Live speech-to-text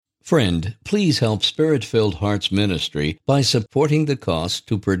Friend, please help Spirit-Filled Hearts Ministry by supporting the cost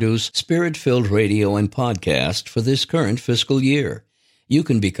to produce Spirit-Filled Radio and podcast for this current fiscal year. You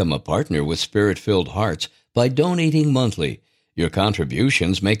can become a partner with Spirit-Filled Hearts by donating monthly. Your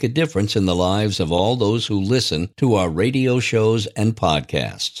contributions make a difference in the lives of all those who listen to our radio shows and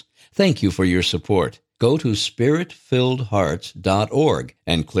podcasts. Thank you for your support. Go to spiritfilledhearts.org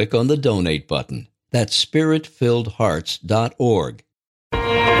and click on the donate button. That's spiritfilledhearts.org.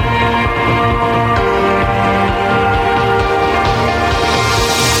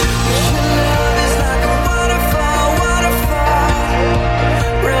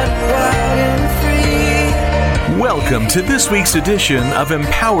 Welcome to this week's edition of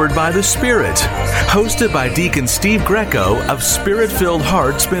Empowered by the Spirit, hosted by Deacon Steve Greco of Spirit-Filled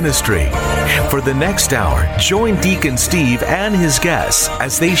Hearts Ministry. For the next hour, join Deacon Steve and his guests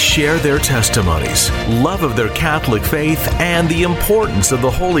as they share their testimonies, love of their Catholic faith, and the importance of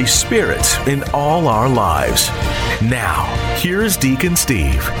the Holy Spirit in all our lives. Now, here's Deacon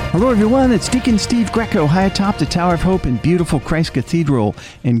Steve. Hello, everyone. It's Deacon Steve Greco, high atop the Tower of Hope in beautiful Christ Cathedral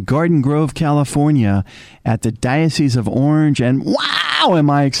in Garden Grove, California, at the Diocese of Orange. And wow,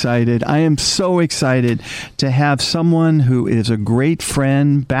 am I excited. I am so excited to have someone who is a great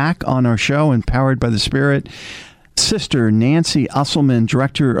friend back on our show, Empowered by the Spirit. Sister Nancy Usselman,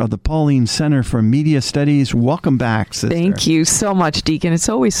 Director of the Pauline Center for Media Studies. Welcome back, Sister. Thank you so much, Deacon. It's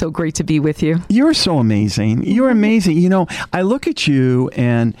always so great to be with you. You're so amazing. You're amazing. You know, I look at you,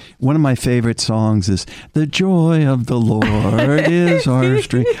 and one of my favorite songs is "The Joy of the Lord is Our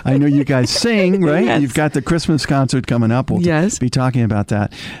Strength." I know you guys sing, right? Yes. You've got the Christmas concert coming up. We'll be talking about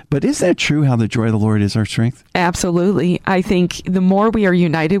that. But is that true, how the joy of the Lord is our strength? Absolutely. I think the more we are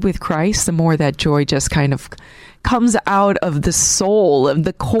united with Christ, the more that joy just kind of comes out of the soul, of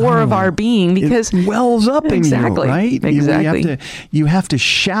the core of our being, because it wells up in you, right? Exactly. You have to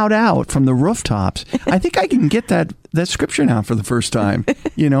shout out from the rooftops. I think I can get that scripture now for the first time.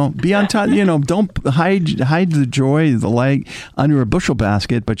 You know, be on top. You know, don't hide the joy, the light under a bushel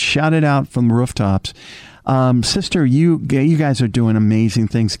basket, but shout it out from the rooftops. Sister, you guys are doing amazing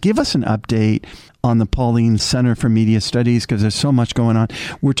things. Give us an update on the Pauline Center for Media Studies, because there's so much going on.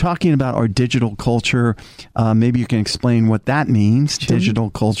 We're talking about our digital culture. Maybe you can explain what that means,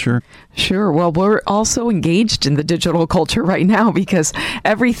 digital culture. Sure. Well, we're also engaged in the digital culture right now because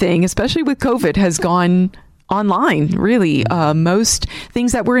everything, especially with COVID, has gone online, really. Most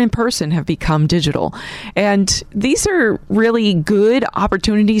things that were in person have become digital. And these are really good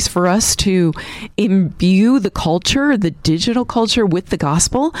opportunities for us to imbue the culture, the digital culture, with the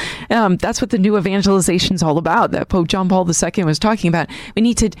gospel. That's what the new evangelization is all about, that Pope John Paul II was talking about. We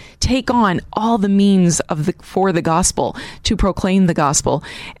need to take on all the means for the gospel, to proclaim the gospel.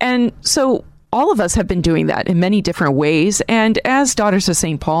 And so all of us have been doing that in many different ways. And as Daughters of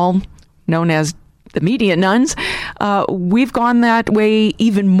St. Paul, known as the media nuns, we've gone that way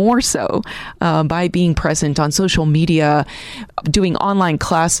even more so by being present on social media, doing online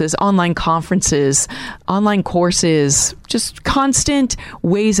classes, online conferences, online courses, just constant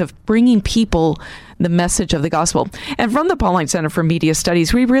ways of bringing people the message of the gospel. And from the Pauline Center for Media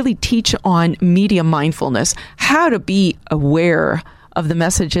Studies, we really teach on media mindfulness, how to be aware of the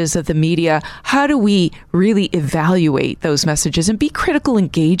messages of the media. How do we really evaluate those messages and be critical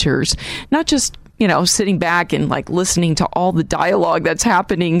engagers, not just sitting back and listening to all the dialogue that's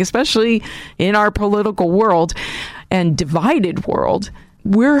happening, especially in our political world and divided world.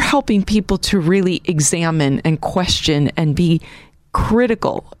 We're helping people to really examine and question and be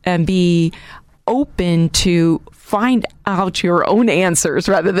critical and be open to find out your own answers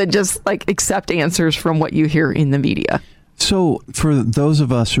rather than just accept answers from what you hear in the media. So for those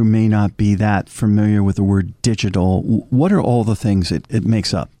of us who may not be that familiar with the word digital, what are all the things it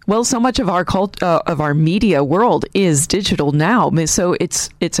makes up? Well, so much of our media world is digital now. So it's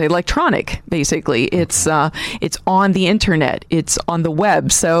electronic, basically. It's on the internet. It's on the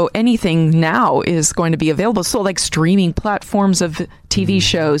web. So anything now is going to be available. So streaming platforms of TV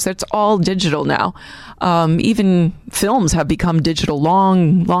shows, that's all digital now. Even films have become digital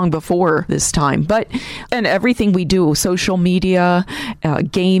long before this time. And everything we do, social media,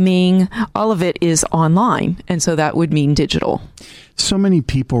 gaming, all of it is online. And so that would mean digital. So many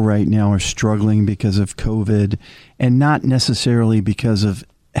people right now are struggling because of COVID, and not necessarily because of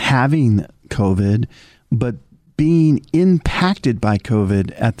having COVID, but being impacted by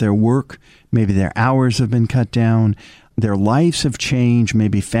COVID at their work. Maybe their hours have been cut down. Their lives have changed.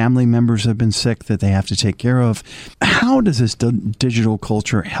 Maybe family members have been sick that they have to take care of. How does this digital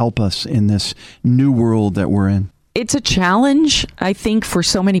culture help us in this new world that we're in? It's a challenge, I think, for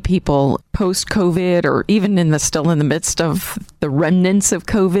so many people post-COVID, or even still in the midst of the remnants of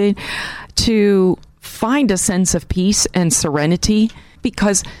COVID, to find a sense of peace and serenity,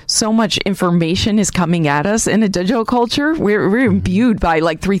 because so much information is coming at us in a digital culture. We're imbued by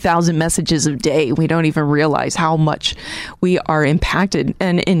like 3,000 messages a day. We don't even realize how much we are impacted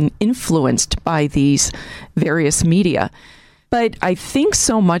and influenced by these various media. But I think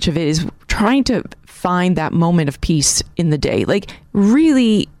so much of it is trying to find that moment of peace in the day. Like,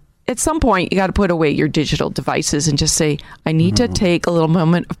 really, at some point, you got to put away your digital devices and just say, I need to take a little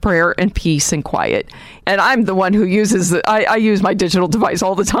moment of prayer and peace and quiet. And I'm the one who uses I use my digital device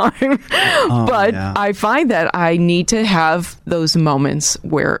all the time. But yeah. I find that I need to have those moments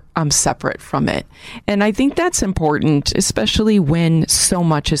where I'm separate from it. And I think that's important, especially when so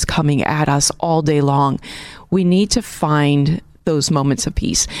much is coming at us all day long. We need to find those moments of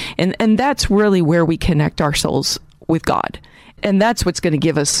peace. And that's really where we connect our souls with God. And that's what's going to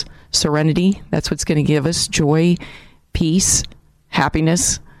give us serenity. That's what's going to give us joy, peace,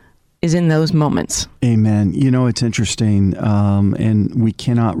 happiness, is in those moments. Amen. You know, it's interesting, and we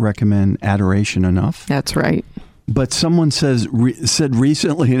cannot recommend adoration enough. That's right. But someone said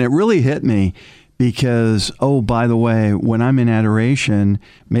recently, and it really hit me, because, oh, by the way, when I'm in adoration,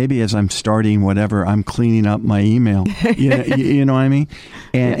 maybe as I'm starting whatever, I'm cleaning up my email. You know what I mean?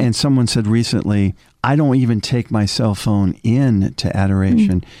 And someone said recently, I don't even take my cell phone in to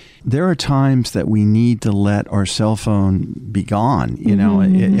adoration. There are times that we need to let our cell phone be gone. You know,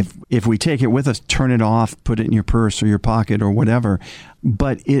 if we take it with us, turn it off, put it in your purse or your pocket or whatever.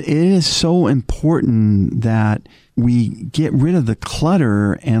 But it is so important that we get rid of the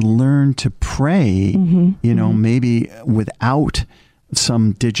clutter and learn to pray, you know, maybe without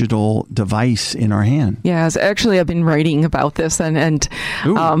some digital device in our hand. Yes, actually, I've been writing about this, and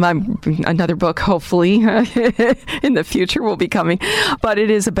I'm, another book, hopefully, in the future will be coming. But it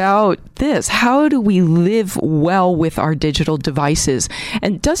is about this. How do we live well with our digital devices?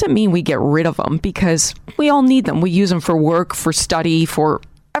 And it doesn't mean we get rid of them, because we all need them. We use them for work, for study, for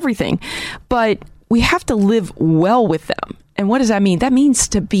everything. But we have to live well with them. And what does that mean? That means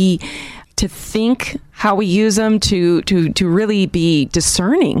to think how we use them, to really be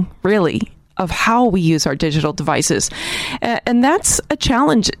discerning, really, of how we use our digital devices. And that's a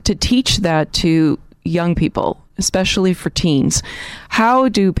challenge to teach that to young people, especially for teens. How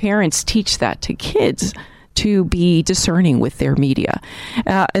do parents teach that to kids, to be discerning with their media?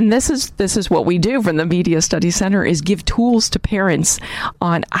 And this is what we do from the Media Studies Center, is give tools to parents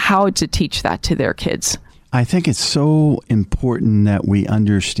on how to teach that to their kids. I think it's so important that we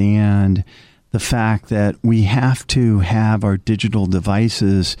understand the fact that we have to have our digital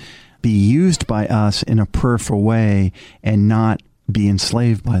devices be used by us in a prayerful way and not be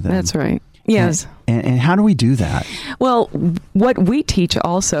enslaved by them. That's right. Yes. And how do we do that? Well, what we teach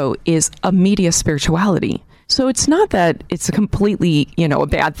also is a media spirituality. So it's not that it's a completely, a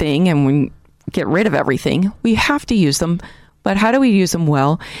bad thing and we get rid of everything. We have to use them. But how do we use them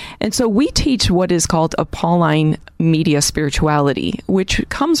well? And so we teach what is called a Pauline media spirituality, which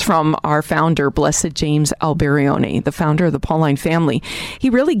comes from our founder, Blessed James Alberione, the founder of the Pauline family.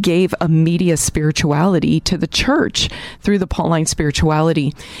 He really gave a media spirituality to the church through the Pauline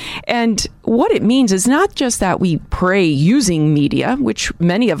spirituality. And what it means is not just that we pray using media, which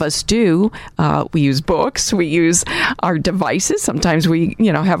many of us do. We use books, we use our devices. Sometimes we,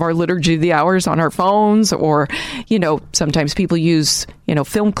 have our liturgy of the hours on our phones, or, sometimes people use,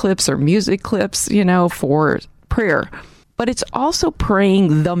 film clips or music clips, for prayer. But it's also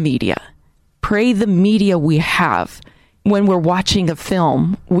praying the media. Pray the media we have. When we're watching a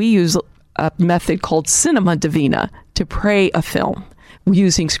film, we use a method called Cinema Divina to pray a film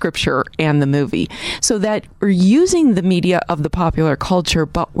using scripture and the movie, so that we're using the media of the popular culture,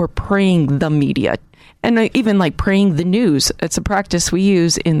 but we're praying the media. And even like praying the news, it's a practice we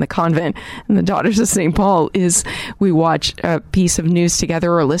use in the convent. And the Daughters of St. Paul is we watch a piece of news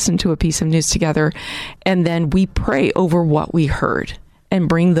together or listen to a piece of news together, and then we pray over what we heard and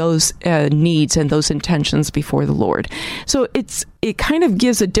bring those needs and those intentions before the Lord. So it kind of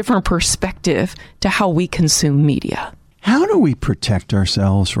gives a different perspective to how we consume media. How do we protect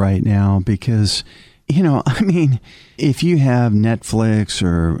ourselves right now? Because if you have Netflix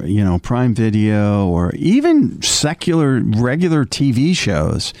or, Prime Video or even secular, regular TV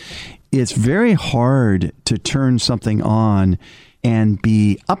shows, it's very hard to turn something on and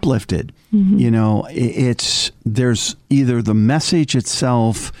be uplifted. There's either the message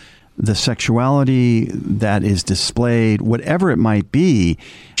itself, the sexuality that is displayed, whatever it might be,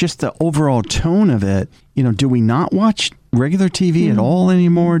 just the overall tone of it. Do we not watch regular TV at all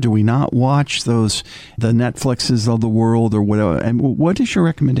anymore? Do we not watch the Netflixes of the world or whatever? And what is your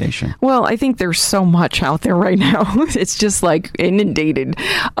recommendation? Well, I think there's so much out there right now. It's just like inundated.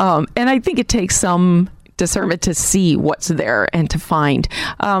 And I think it takes some discernment to see what's there and to find.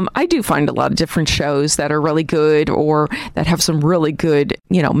 I do find a lot of different shows that are really good or that have some really good,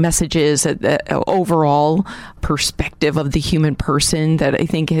 messages, overall perspective of the human person that I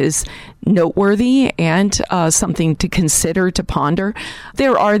think is noteworthy and something to consider, to ponder.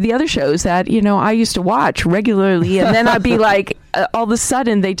 There are the other shows that, I used to watch regularly, and then I'd be like, all of a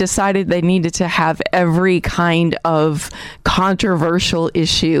sudden they decided they needed to have every kind of controversial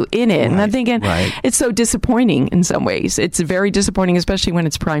issue in it. Right, and I'm thinking, it's so disappointing in some ways. It's very disappointing, especially when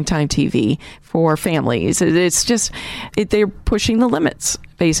it's primetime TV for families. It's just, they're pushing the limits,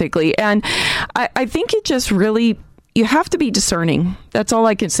 basically. And I think it just really, you have to be discerning. That's all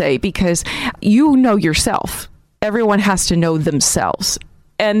I can say, because you know yourself. Everyone has to know themselves.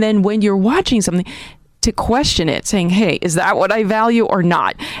 And then when you're watching something, to question it, saying, hey, is that what I value or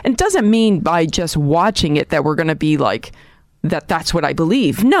not? And it doesn't mean by just watching it that we're going to be like, that's what I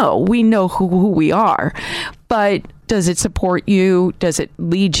believe. No, we know who we are. But does it support you? Does it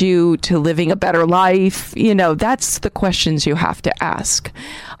lead you to living a better life? That's the questions you have to ask.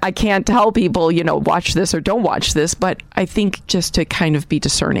 I can't tell people, watch this or don't watch this, but I think just to kind of be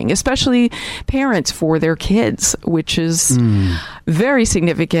discerning, especially parents for their kids, which is very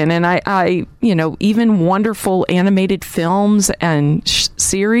significant. And I even wonderful animated films and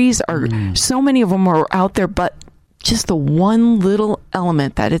series are, so many of them are out there, but just the one little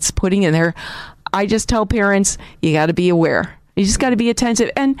element that it's putting in there, I just tell parents, you got to be aware. You just got to be attentive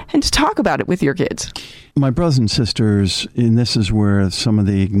and to talk about it with your kids. My brothers and sisters, and this is where some of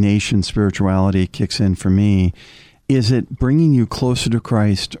the Ignatian spirituality kicks in for me, is it bringing you closer to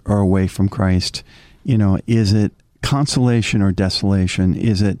Christ or away from Christ? Is it consolation or desolation?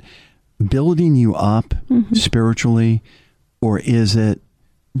 Is it building you up spiritually, or is it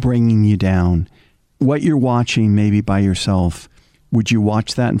bringing you down? What you're watching maybe by yourself, would you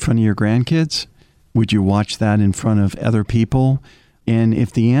watch that in front of your grandkids? Would you watch that in front of other people? And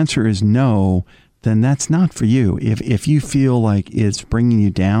if the answer is no, then that's not for you. If you feel like it's bringing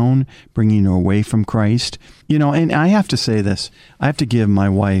you down, bringing you away from Christ, and I have to say this, I have to give my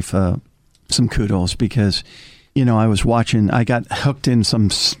wife some kudos because, I got hooked in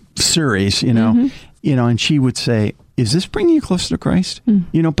some series, and she would say, is this bringing you closer to Christ?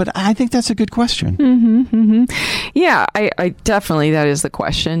 But I think that's a good question. Yeah, I definitely, that is the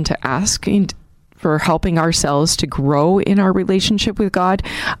question to ask for helping ourselves to grow in our relationship with God,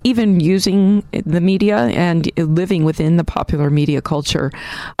 even using the media and living within the popular media culture.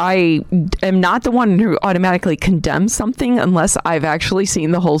 I am not the one who automatically condemns something unless I've actually seen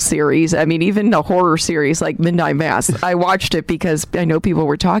the whole series. I mean, even a horror series like Midnight Mass, I watched it because I know people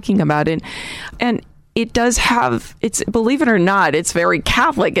were talking about it. And it does have, believe it or not, it's very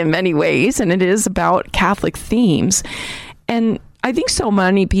Catholic in many ways, and it is about Catholic themes. And I think so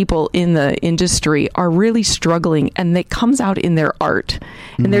many people in the industry are really struggling, and it comes out in their art.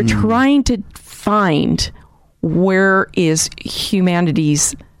 And they're trying to find where is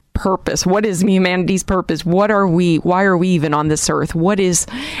humanity's purpose? What is humanity's purpose? What are we? Why are we even on this earth?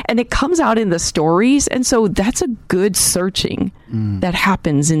 And it comes out in the stories. And so that's a good searching that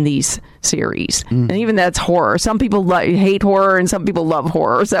happens in these series. And even that's horror. Some people hate horror and some people love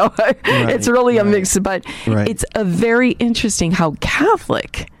horror. So it's really a mix. But it's a very interesting how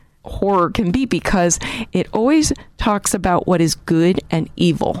Catholic horror can be, because it always talks about what is good and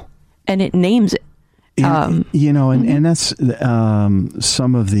evil, and it names it. And that's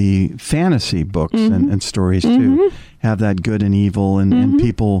some of the fantasy books and stories too have that good and evil, and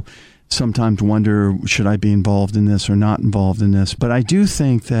people sometimes wonder, should I be involved in this or not involved in this? But I do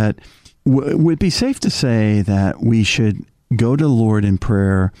think that would be safe to say that we should go to the Lord in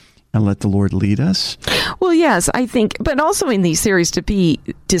prayer and let the Lord lead us. Well, yes, I think, but also in these series, to be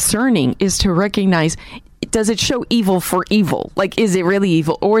discerning is to recognize, does it show evil for evil? Like, is it really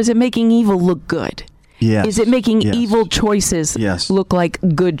evil, or is it making evil look good? Yes. Is it making evil choices look like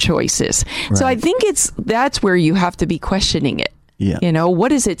good choices? Right. So I think that's where you have to be questioning it. Yeah.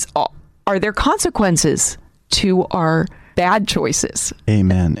 What is it? Are there consequences to our bad choices?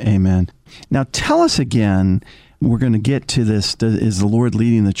 Amen. Amen. Now tell us again, we're going to get to this, is the Lord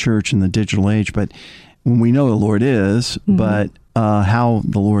leading the church in the digital age? But when we know the Lord is, but how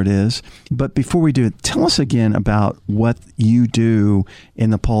the Lord is. But before we do it, tell us again about what you do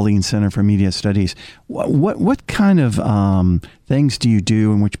in the Pauline Center for Media Studies. What kind of things do you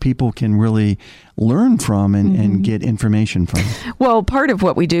do in which people can really learn from and get information from? Well, part of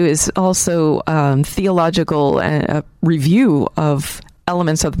what we do is also theological review of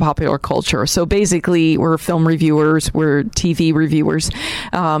elements of the popular culture. So basically, we're film reviewers, we're TV reviewers.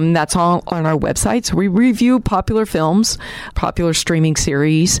 That's all on our website. So we review popular films, popular streaming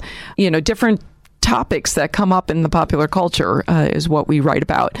series, different topics that come up in the popular culture is what we write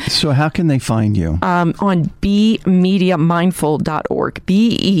about. So how can they find you? On bemediamindful.org.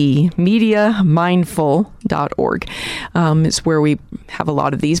 bemediamindful.org is where we have a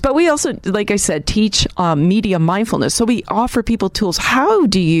lot of these. But we also, like I said, teach media mindfulness. So we offer people tools. How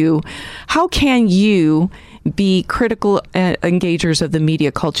can you be critical engagers of the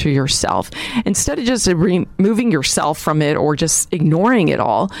media culture yourself, instead of just removing yourself from it or just ignoring it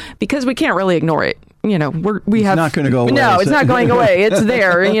all, because we can't really ignore it. It's not going to go away. No, it's not going away. It's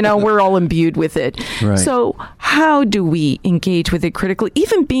there. We're all imbued with it. Right. So how do we engage with it critically?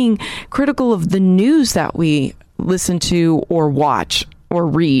 Even being critical of the news that we listen to or watch or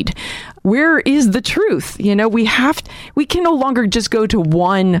read. Where is the truth? We can no longer just go to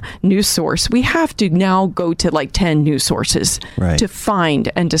one news source. We have to now go to like 10 news sources to find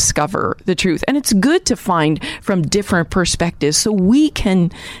and discover the truth. And it's good to find from different perspectives so we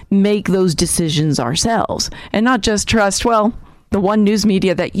can make those decisions ourselves and not just trust, the one news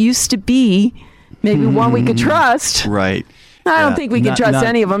media that used to be maybe one we could trust. Right. I don't think we can trust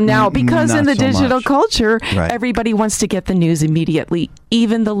any of them now because in the digital culture, Right. everybody wants to get the news immediately,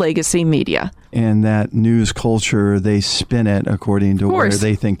 even the legacy media. And that news culture, they spin it according to where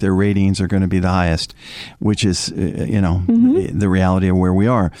they think their ratings are going to be the highest, which is, the reality of where we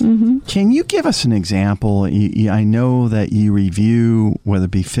are. Mm-hmm. Can you give us an example? I know that you review, whether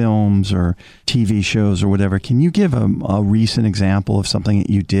it be films or TV shows or whatever. Can you give a recent example of something that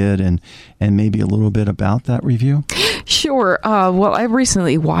you did and maybe a little bit about that review? Sure. I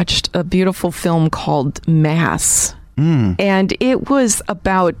recently watched a beautiful film called Mass. And it was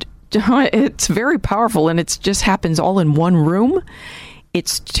about... It's very powerful, and it just happens all in one room.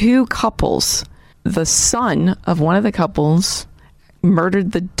 It's two couples. The son of one of the couples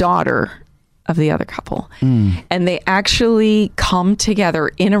murdered the daughter of the other couple. And they actually come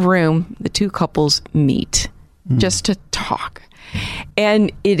together in a room. The two couples meet just to talk. And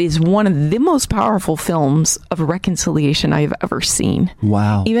it is one of the most powerful films of reconciliation I've ever seen.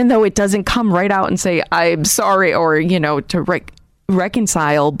 Wow. Even though it doesn't come right out and say, I'm sorry, or, to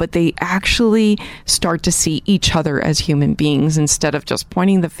reconcile, but they actually start to see each other as human beings instead of just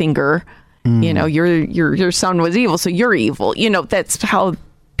pointing the finger. Your son was evil, so you're evil. That's how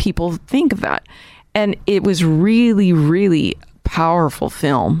people think of that. And it was really, really powerful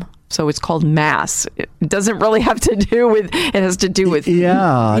film. So it's called Mass. It doesn't really have to do with. It has to do with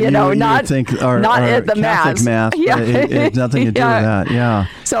not at the Mass. Yeah, it has nothing to do with that. Yeah.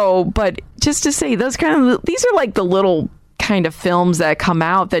 So, but just to say, these are like the little kind of films that come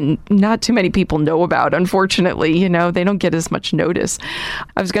out that not too many people know about, unfortunately. They don't get as much notice.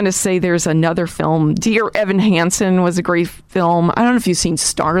 I was going to say there's another film. Dear Evan Hansen was a great film. I don't know if you've seen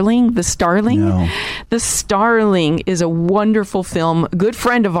Starling. The Starling? No. The Starling is a wonderful film. A good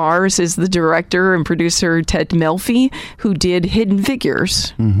friend of ours is the director and producer Ted Melfi, who did Hidden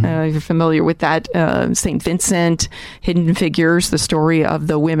Figures. You're familiar with that. St. Vincent, Hidden Figures, the story of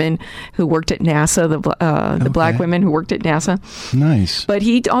the women who worked at NASA, the black women who worked at NASA. Nice. But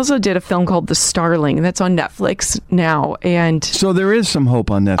he also did a film called The Starling. That's on Netflix now. And so there is some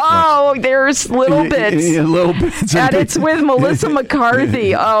hope on Netflix. Oh, there's little bits. Little bits. And it's with Melissa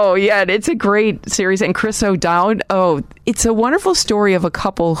McCarthy. Oh, yeah. It's a great series. And Chris O'Dowd. Oh, it's a wonderful story of a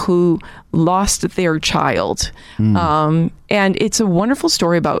couple who lost their child. And it's a wonderful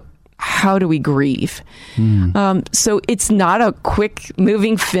story about how do we grieve? So it's not a quick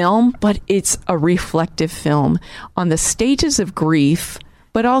moving film, but it's a reflective film on the stages of grief,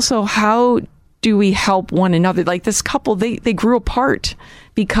 but also how do we help one another? Like this couple, they grew apart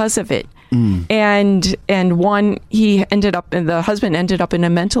because of it. And one, the husband ended up in a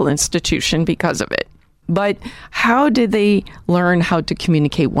mental institution because of it. But how did they learn how to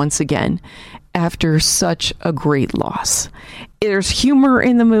communicate once again after such a great loss? There's humor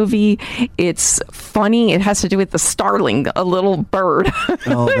in the movie. It's funny. It has to do with the starling, a little bird.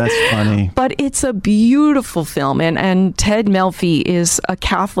 Oh, that's funny. But it's a beautiful film. And Ted Melfi is a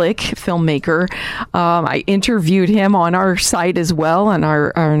Catholic filmmaker. I interviewed him on our site as well, on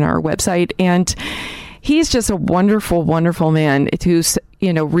our website. And he's just a wonderful, wonderful man who's,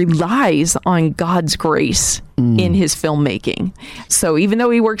 relies on God's grace in his filmmaking. So even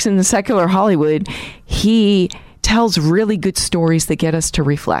though he works in the secular Hollywood, he tells really good stories that get us to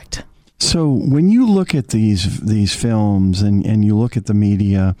reflect. So when you look at these films and you look at the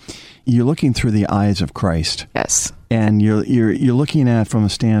media, you're looking through the eyes of Christ. Yes. And you're looking at from a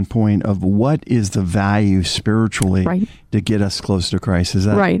standpoint of what is the value spiritually to get us close to Christ. Is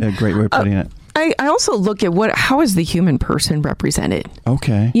that a great way of putting it? I also look at how is the human person represented?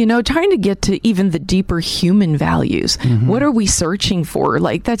 Okay. Trying to get to even the deeper human values. Mm-hmm. What are we searching for?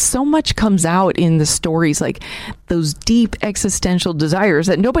 Like, that so much comes out in the stories, like those deep existential desires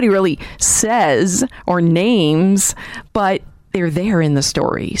that nobody really says or names, but they're there in the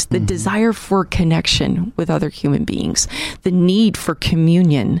stories. The desire for connection with other human beings, the need for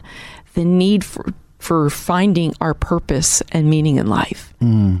communion, the need for finding our purpose and meaning in life.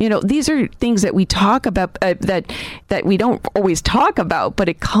 These are things that we talk about, that we don't always talk about, but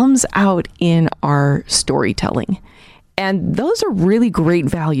it comes out in our storytelling. And those are really great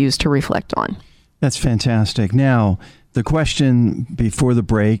values to reflect on. That's fantastic. Now, the question before the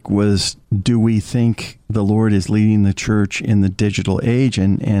break was, do we think the Lord is leading the church in the digital age?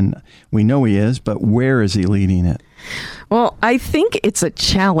 And we know he is, but where is he leading it? Well, I think it's a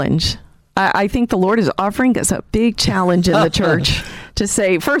challenge. I think the Lord is offering us a big challenge in the church to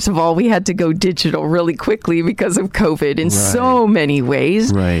say, first of all, we had to go digital really quickly because of COVID in so many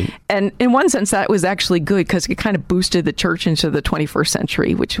ways. Right. And in one sense, that was actually good because it kind of boosted the church into the 21st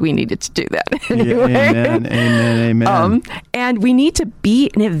century, which we needed to do that anyway. Yeah, amen. And we need to be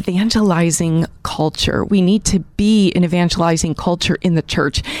an evangelizing culture. We need to be an evangelizing culture in the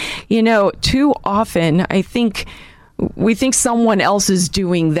church. Too often, I think we think someone else is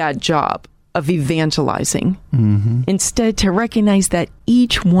doing that job of evangelizing. Instead, to recognize that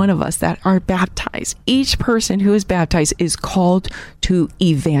each one of us that are baptized, each person who is baptized is called to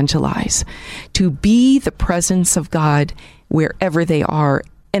evangelize, to be the presence of God wherever they are,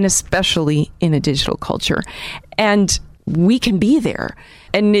 and especially in a digital culture. And we can be there.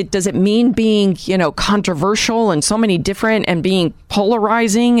 And does it mean being, controversial and so many different and being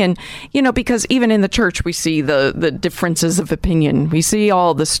polarizing? And, because even in the church, we see the differences of opinion. We see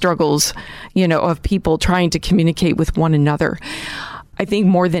all the struggles, of people trying to communicate with one another. I think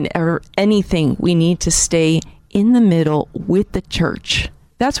more than ever, anything, we need to stay in the middle with the church.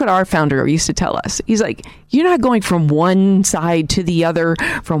 That's what our founder used to tell us. He's like, you're not going from one side to the other,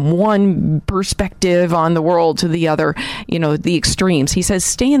 from one perspective on the world to the other, the extremes. He says,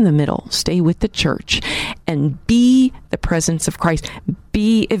 stay in the middle, stay with the church, and be the presence of Christ.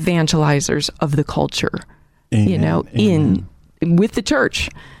 Be evangelizers of the culture, Amen. With the church.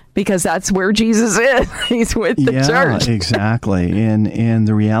 Because that's where Jesus is. He's with the church. Exactly. And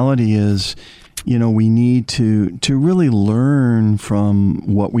the reality is, we need to really learn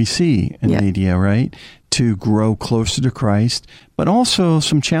from what we see in media, right? To grow closer to Christ, but also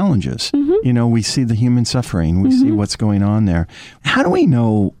some challenges. We see the human suffering. We see what's going on there. How do we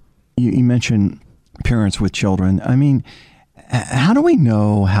know, you mentioned parents with children. I mean, how do we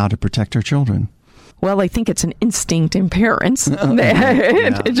know how to protect our children? Well, I think it's an instinct in parents.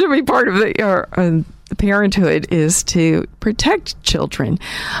 It should be part of the parenthood is to protect children.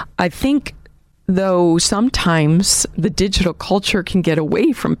 I think, though, sometimes the digital culture can get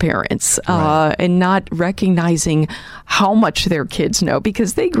away from parents and not recognizing how much their kids know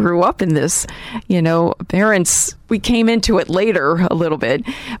because they grew up in this. Parents, we came into it later a little bit,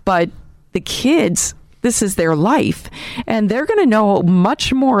 but the kids, this is their life, and they're going to know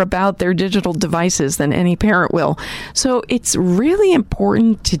much more about their digital devices than any parent will. So it's really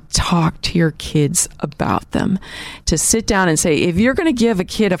important to talk to your kids about them, to sit down and say, if you're going to give a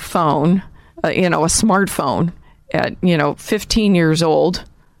kid a phone, a smartphone at, 15 years old,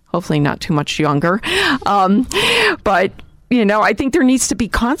 hopefully not too much younger. But, I think there needs to be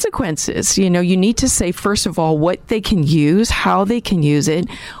consequences. You need to say, first of all, what they can use, how they can use it.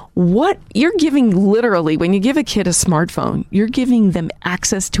 What you're giving, literally, when you give a kid a smartphone, you're giving them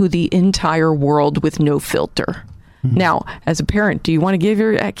access to the entire world with no filter. Now, as a parent, do you want to give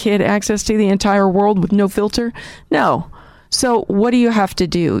your kid access to the entire world with no filter? No. So what do you have to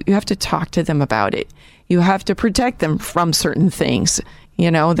do? You have to talk to them about it. You have to protect them from certain things.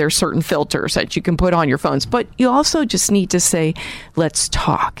 There's certain filters that you can put on your phones, but you also just need to say, let's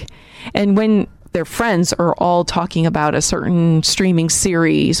talk. And when their friends are all talking about a certain streaming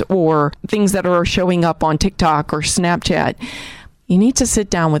series or things that are showing up on TikTok or Snapchat, you need to sit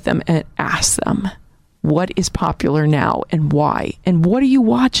down with them and ask them, what is popular now and why? And what are you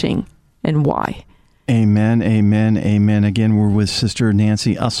watching and why? Amen, amen, amen. Again, we're with Sister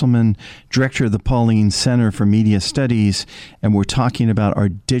Nancy Usselman, Director of the Pauline Center for Media Studies, and we're talking about our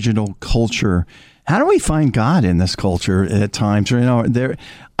digital culture. How do we find God in this culture at times? You know, there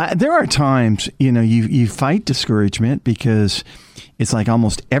are times, you know, you fight discouragement because it's like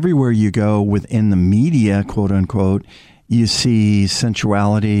almost everywhere you go within the media, quote unquote, you see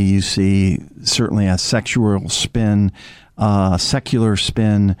sensuality, you see certainly a sexual spin, secular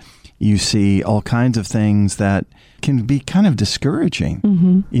spin. You see all kinds of things that can be kind of discouraging.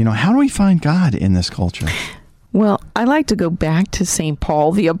 Mm-hmm. You know, how do we find God in this culture? Well, I like to go back to St.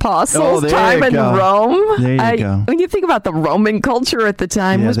 Paul the Apostle's time in Rome. There you go. When you think about the Roman culture at the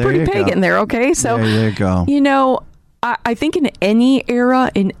time, it was pretty pagan there, okay? So, there you go. You know, I think in any era,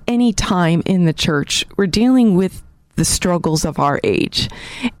 in any time in the church, we're dealing with the struggles of our age.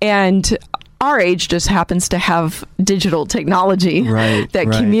 And our age just happens to have digital technology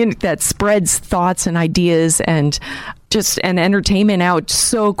that spreads thoughts and ideas and entertainment out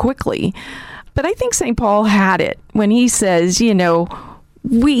so quickly. But I think St. Paul had it when he says, you know,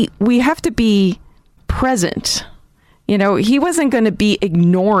 we have to be present. You know, he wasn't going to be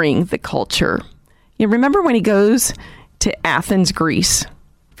ignoring the culture. You remember when he goes to Athens, Greece?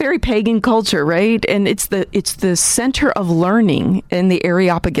 Very pagan culture, right? And it's the center of learning in the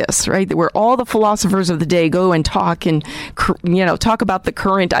Areopagus, right? Where all the philosophers of the day go and talk about the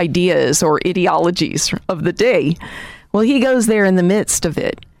current ideas or ideologies of the day. Well, he goes there in the midst of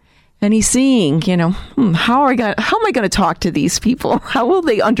it. And he's seeing, you know, how am I going to talk to these people? How will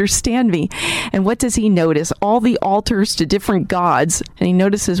they understand me? And what does he notice? All the altars to different gods. And he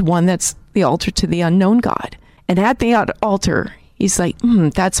notices one that's the altar to the unknown God. And at the altar, he's like,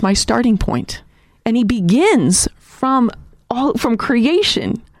 that's my starting point. And he begins from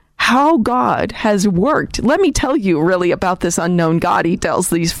creation, how God has worked. Let me tell you really about this unknown God, he tells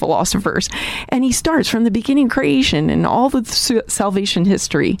these philosophers. And he starts from the beginning of creation and all the salvation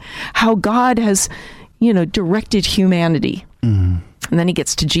history, how God has, you know, directed humanity. Mm-hmm. And then he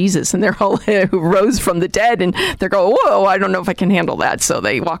gets to Jesus and they're all who rose from the dead and they're going, whoa, I don't know if I can handle that. So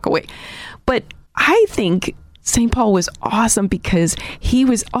they walk away. But I think St. Paul was awesome because he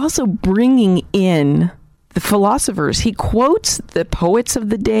was also bringing in the philosophers. He quotes the poets of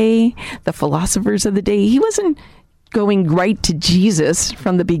the day, the philosophers of the day. He wasn't going right to Jesus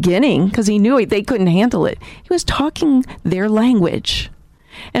from the beginning because he knew they couldn't handle it. He was talking their language.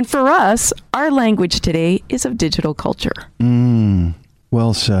 And for us, our language today is of digital culture.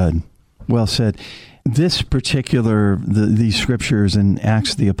 Well said. Well said. This particular, these scriptures in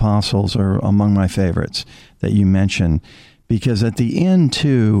Acts of the Apostles are among my favorites that you mentioned, because at the end,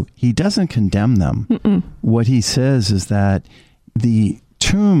 too, he doesn't condemn them. Mm-mm. What he says is that the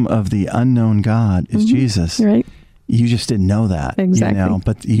tomb of the unknown God is Jesus. Right. You just didn't know that. Exactly. You know,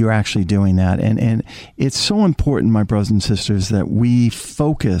 but you're actually doing that. And it's so important, my brothers and sisters, that we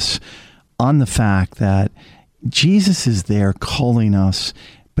focus on the fact that Jesus is there calling us.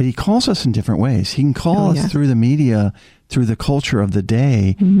 But he calls us in different ways. He can call us through the media, through the culture of the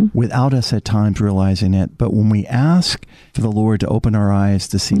day, without us at times realizing it. But when we ask for the Lord to open our eyes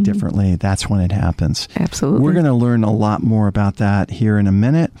to see differently, that's when it happens. Absolutely. We're going to learn a lot more about that here in a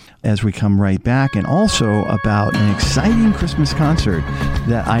minute as we come right back, and also about an exciting Christmas concert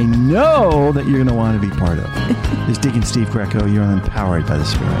that I know that you're going to want to be part of. This is Deacon Steve Greco. You're empowered by the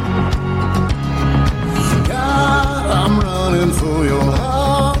Spirit. God, I'm running for your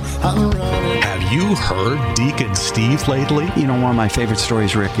heart. Have you heard Deacon Steve lately? You know, one of my favorite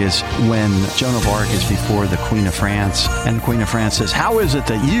stories, Rick, is when Joan of Arc is before the Queen of France, and the Queen of France says, "How is it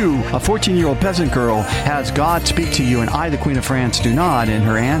that you, a 14-year-old peasant girl, has God speak to you, and I, the Queen of France, do not?" And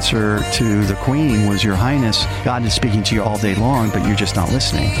her answer to the Queen was, "Your Highness, God is speaking to you all day long, but you're just not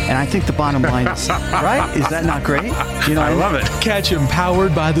listening." And I think the bottom line is, right? Is that not great? You know, I love it. Catch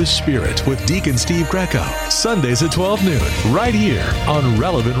Empowered by the Spirit with Deacon Steve Greco, Sundays at 12 noon, right here on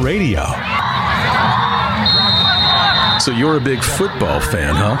Relevant Radio. So you're a big football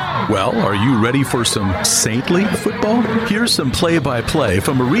fan, huh? Well, are you ready for some saintly football? Here's some play-by-play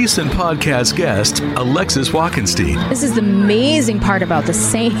from a recent podcast guest, Alexis Walkenstein. This is the amazing part about the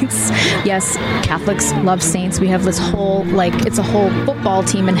Saints. Yes, Catholics love Saints. We have this whole, it's a whole football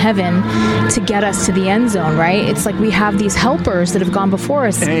team in heaven to get us to the end zone, right? It's like we have these helpers that have gone before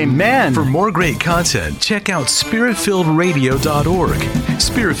us. Amen. For more great content, check out spiritfilledradio.org.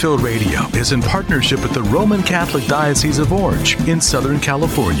 Spirit-Filled Radio is in partnership with the Roman Catholic Diocese of Orange in Southern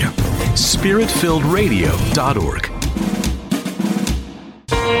California. spiritfilledradio.org.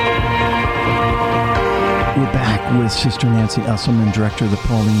 We're back with Sister Nancy Usselman, Director of the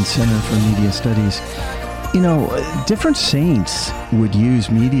Pauline Center for Media Studies. different saints would use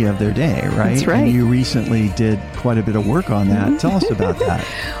media of their day, right? That's right. And you recently did quite a bit of work on that. Tell us about that.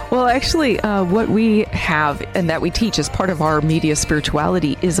 Well, actually, what we have and that we teach as part of our media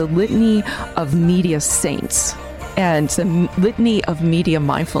spirituality is a litany of media saints. And it's a litany of media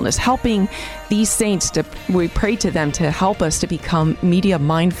mindfulness, helping these saints we pray to them to help us to become media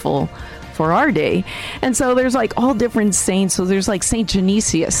mindful for our day. And so there's like all different saints. So there's like Saint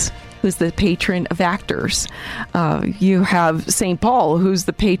Genesius, who's the patron of actors. You have St. Paul, who's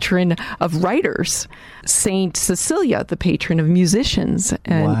the patron of writers. Saint Cecilia, the patron of musicians.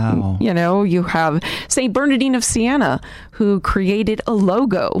 And, wow. You have Saint Bernardine of Siena, who created a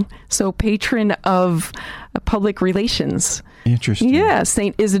logo. So patron of public relations. Interesting. Yeah,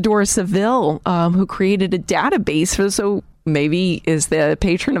 Saint Isidore of Seville, who created a database. So maybe is the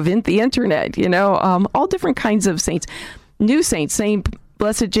patron of the internet, all different kinds of saints. New saints, Saint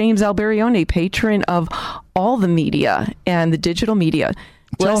Blessed James Alberione, patron of all the media and the digital media.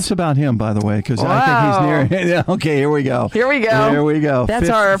 Tell us about him, by the way, because I think he's near. Okay, here we go. Here we go. That's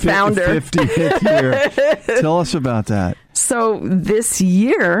our founder. 55th year. Tell us about that. So this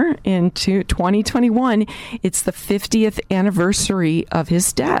year, into 2021, it's the 50th anniversary of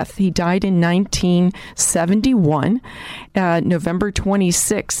his death. He died in 1971. November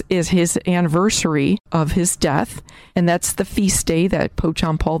 26th is his anniversary of his death, and that's the feast day that Pope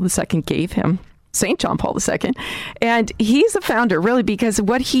John Paul II gave him. St. John Paul II. And he's a founder, really, because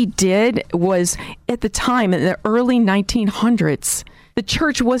what he did was, at the time, in the early 1900s, the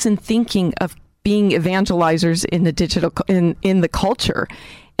church wasn't thinking of being evangelizers in the digital, in the culture.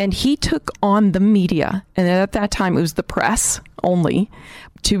 And he took on the media, and at that time it was the press only,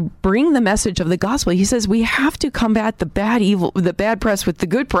 to bring the message of the gospel. He says we have to combat the bad press with the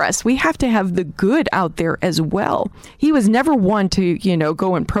good press. We have to have the good out there as well. He was never one to,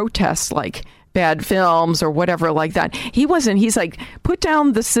 go and protest like bad films or whatever like that. He wasn't. He's like, put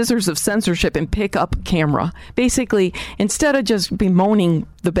down the scissors of censorship and pick up a camera. Basically, instead of just bemoaning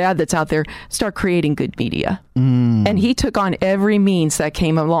the bad that's out there, start creating good media. And he took on every means that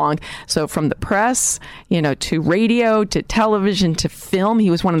came along. So from the press, to radio, to television, to film. He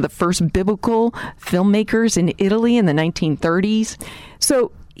was one of the first biblical filmmakers in Italy in the 1930s.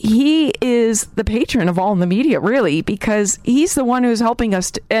 So he is the patron of all the media, really, because he's the one who's helping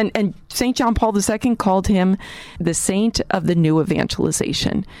us. And St. John Paul II called him the saint of the new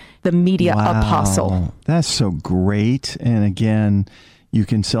evangelization, the media apostle. That's so great. And again, you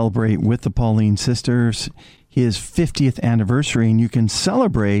can celebrate with the Pauline sisters his 50th anniversary, and you can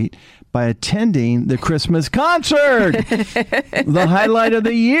celebrate by attending the Christmas concert, the highlight of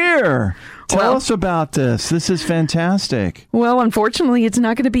the year. Tell us about this. This is fantastic. Well, unfortunately, it's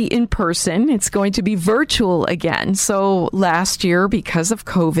not going to be in person. It's going to be virtual again. So last year, because of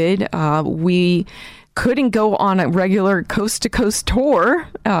COVID, we couldn't go on a regular coast-to-coast tour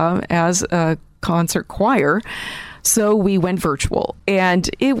as a concert choir. So we went virtual, and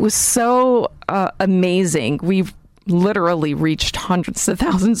it was so amazing. We've literally reached hundreds of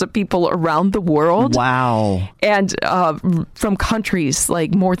thousands of people around the world. Wow. And from countries,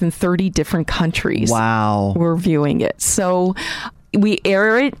 like more than 30 different countries. Wow. We're viewing it. So we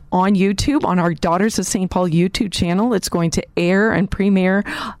air it on YouTube, on our Daughters of St. Paul YouTube channel. It's going to air and premiere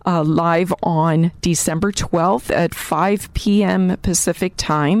live on December 12th at 5 p.m. Pacific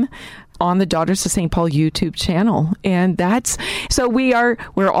time on the Daughters of St. Paul YouTube channel. And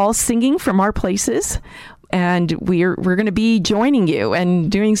we're all singing from our places. And we're going to be joining you and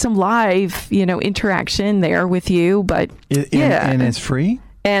doing some live, interaction there with you. But and it's free?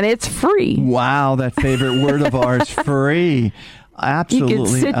 And it's free. Wow, that favorite word of ours, free. Absolutely. You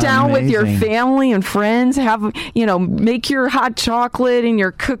can sit down with your family and friends, make your hot chocolate and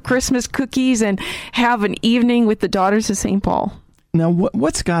your Christmas cookies, and have an evening with the Daughters of St. Paul. Now,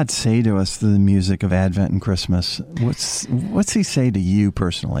 what's God say to us through the music of Advent and Christmas? What's He say to you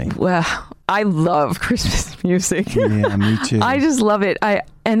personally? Well, I love Christmas music. Yeah, me too. I just love it.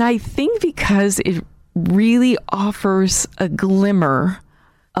 I think because it really offers a glimmer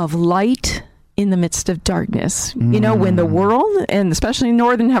of light in the midst of darkness. When the world, and especially in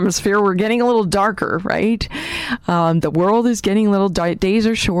Northern Hemisphere, we're getting a little darker, right? The world is getting a little days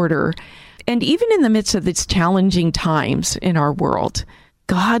are shorter. And even in the midst of these challenging times in our world,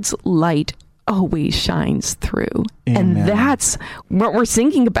 God's light always shines through. Amen. And that's what we're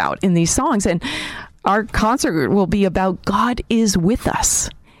singing about in these songs. And our concert will be about God is with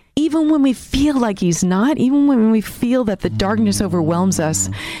us. Even when we feel like He's not, even when we feel that the darkness overwhelms us,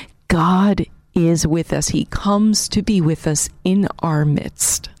 God is with us. He comes to be with us in our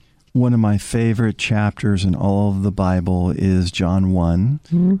midst. One of my favorite chapters in all of the Bible is John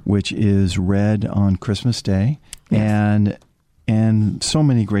 1, which is read on Christmas Day. Yes. And so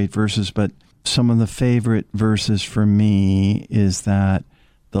many great verses, but some of the favorite verses for me is that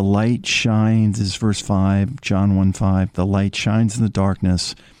the light shines, is verse 5, John 1:5, the light shines in the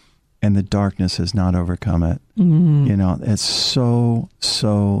darkness, and the darkness has not overcome it. You know, it's so,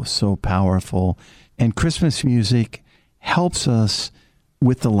 so, so powerful. And Christmas music helps us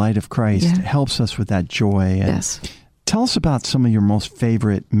with the light of Christ, helps us with that joy. And tell us about some of your most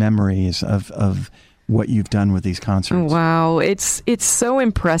favorite memories of what you've done with these concerts. Wow, it's so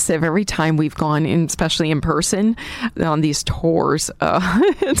impressive every time we've gone in, especially in person on these tours.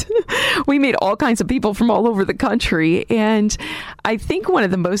 We meet all kinds of people from all over the country, and I think one of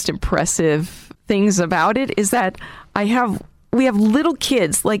the most impressive things about it is that we have little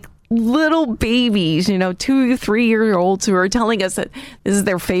kids, like little babies, 2-3-year-olds who are telling us that this is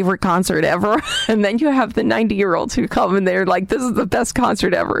their favorite concert ever, and then you have the 90-year-olds who come and they're like, this is the best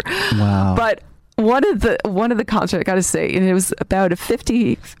concert ever. Wow. But one of the concerts, I got to say, and it was about a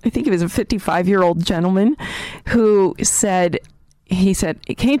 55-year-old gentleman who said, he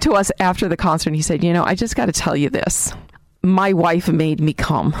came to us after the concert and he said, I just got to tell you this. My wife made me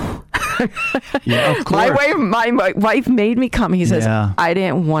come. Yeah, of course. My wife made me come. He says, I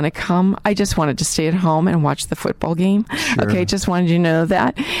didn't want to come. I just wanted to stay at home and watch the football game. Sure. Okay, just wanted you to know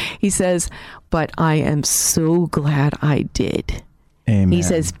that. He says, but I am so glad I did. Amen. He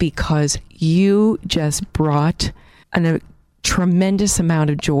says, because you just brought a tremendous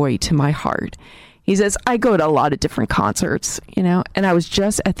amount of joy to my heart. He says, I go to a lot of different concerts, and I was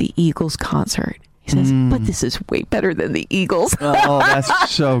just at the Eagles concert. He says, but this is way better than the Eagles. Oh,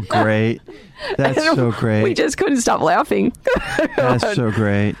 that's so great. That's so great. We just couldn't stop laughing. That's so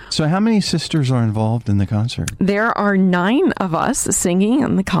great. So how many sisters are involved in the concert? There are 9 of us singing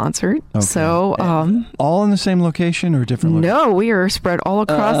in the concert. Okay. So, all in the same location or different locations? No, we are spread all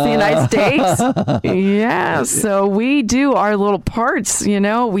across the United States. Yeah. So we do our little parts,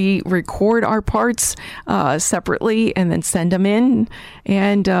 we record our parts separately and then send them in,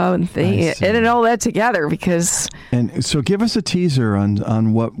 and they edit all that together And so give us a teaser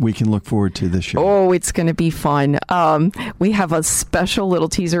on what we can look forward to this year. Oh, it's going to be fun. We have a special little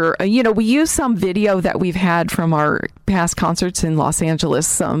teaser. We use some video that we've had from our past concerts in Los Angeles.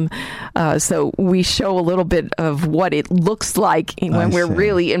 So we show a little bit of what it looks like when we're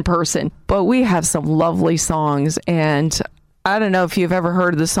really in person. But we have some lovely songs, and I don't know if you've ever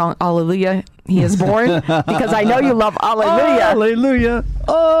heard of the song Alleluia, He is Born, because I know you love Alleluia. Alleluia.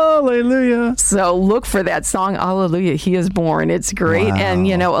 Alleluia. So look for that song, Alleluia, He is Born. It's great. Wow. And,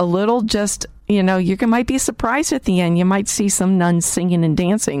 a little just, you might be surprised at the end. You might see some nuns singing and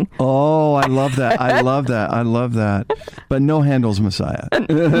dancing. Oh, I love that. I love that. I love that. But no Handel's Messiah.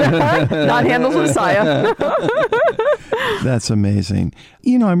 Not Handel's Messiah. That's amazing.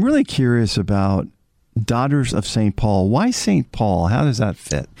 I'm really curious about Daughters of St. Paul. Why St. Paul? How does that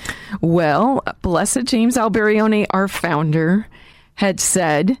fit? Well, Blessed James Alberione, our founder, had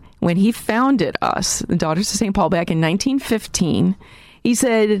said when he founded us, the Daughters of St. Paul, back in 1915, he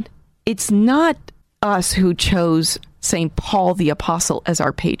said, it's not us who chose St. Paul the Apostle as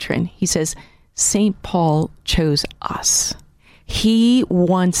our patron. He says, St. Paul chose us. He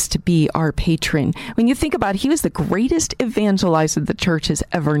wants to be our patron. When you think about it, he was the greatest evangelizer the church has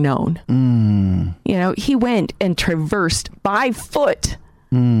ever known. He went and traversed by foot,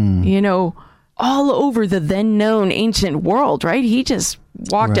 all over the then known ancient world, right? He just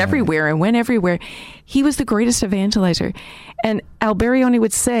walked everywhere and went everywhere. He was the greatest evangelizer. And Alberione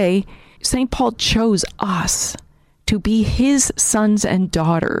would say, St. Paul chose us to be his sons and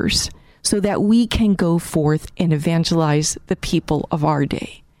daughters so that we can go forth and evangelize the people of our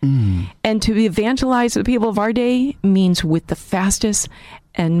day. And to evangelize the people of our day means with the fastest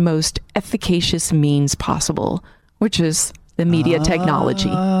and most efficacious means possible, which is the media technology.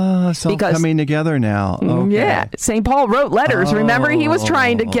 It's all coming together now. Okay. Yeah. St. Paul wrote letters. Remember, he was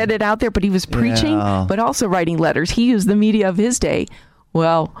trying to get it out there, but he was preaching, but also writing letters. He used the media of his day.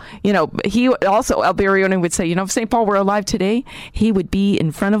 Well, he also, Alberione would say, if St. Paul were alive today, he would be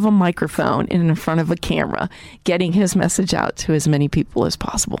in front of a microphone and in front of a camera, getting his message out to as many people as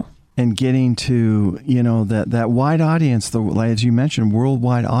possible. And getting to, that wide audience, as you mentioned,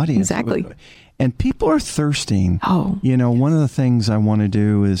 worldwide audience. Exactly. And people are thirsting. Oh. One of the things I want to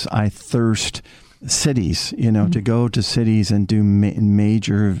do is I thirst cities, to go to cities and do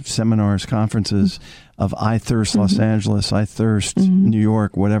major seminars, conferences of I Thirst Los Angeles, I Thirst New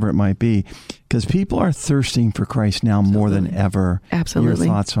York, whatever it might be. Because people are thirsting for Christ now more than ever. Absolutely.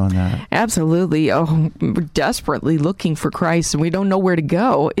 Your thoughts on that? Absolutely. Oh, we're desperately looking for Christ, and we don't know where to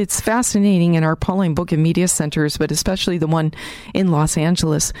go. It's fascinating in our Pauline Book and Media Centers, but especially the one in Los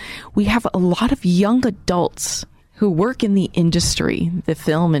Angeles. We have a lot of young adults who work in the industry, the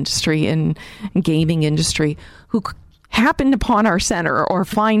film industry and gaming industry, who happen upon our center or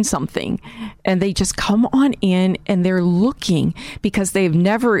find something, and they just come on in and they're looking because they've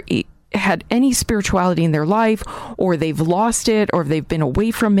never had any spirituality in their life, or they've lost it, or they've been away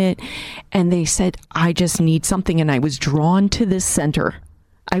from it. And they said, I just need something. And I was drawn to this center.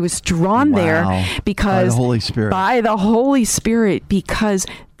 I was drawn there because by the Holy Spirit, because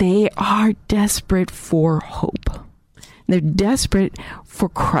they are desperate for hope. They're desperate for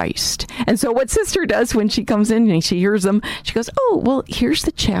Christ. And so what Sister does when she comes in and she hears them, she goes, oh, well, here's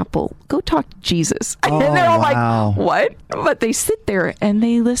the chapel. Go talk to Jesus. And they're all like, what? But they sit there and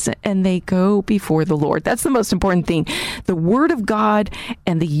they listen and they go before the Lord. That's the most important thing. The Word of God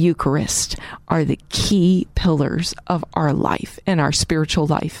and the Eucharist are the key pillars of our life and our spiritual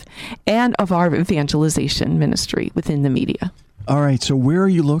life and of our evangelization ministry within the media. All right. So where are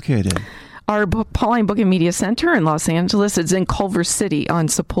you located? Our Pauline Book and Media Center in Los Angeles is in Culver City on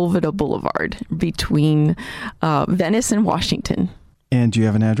Sepulveda Boulevard between Venice and Washington. And do you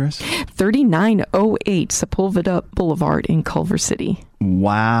have an address? 3908 Sepulveda Boulevard in Culver City.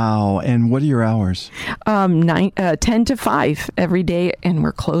 Wow. And what are your hours? 10 to 5 every day, and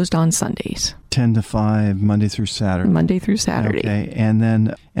we're closed on Sundays. 10 to 5, Monday through Saturday. Monday through Saturday. Okay.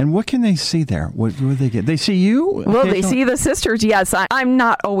 And what can they see there? What do they get? They see you? Well, they see the sisters, yes. I'm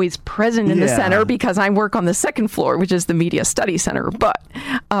not always present in the center because I work on the second floor, which is the Media Study Center. But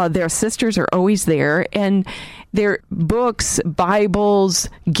their sisters are always there. And their books, Bibles,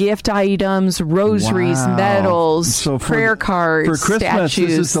 gift items, rosaries, medals, prayer cards, for Christmas, statues.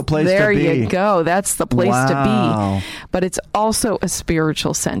 This is the place there to be. There you go. That's the place to be. But it's also a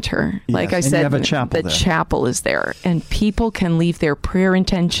spiritual center. Yes. Like I said, you have a chapel there. Chapel is there. And people can leave their prayer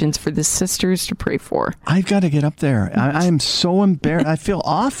intentions for the sisters to pray for. I've got to get up there. I am so embarrassed. I feel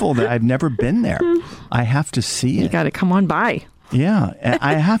awful that I've never been there. I have to see it. You got to come on by. Yeah,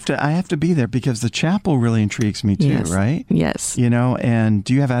 I have to be there because the chapel really intrigues me too, right? Yes. And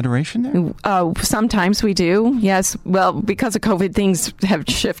do you have adoration there? Sometimes we do, yes. Well, because of COVID, things have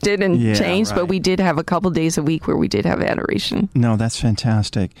shifted and changed, but we did have a couple days a week where we did have adoration. No, that's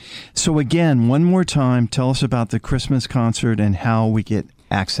fantastic. So again, one more time, tell us about the Christmas concert and how we get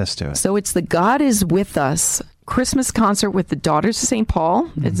access to it. So it's the God is With Us Christmas concert with the Daughters of St. Paul.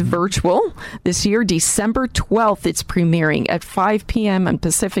 It's virtual. This year, December 12th, it's premiering at 5 p.m. on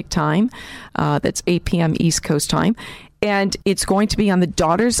Pacific time. That's 8 p.m. East Coast time. And it's going to be on the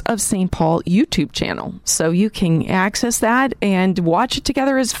Daughters of St. Paul YouTube channel. So you can access that and watch it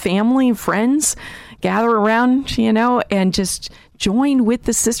together as family and friends. Gather around, and just join with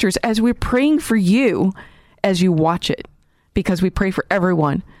the sisters as we're praying for you as you watch it. Because we pray for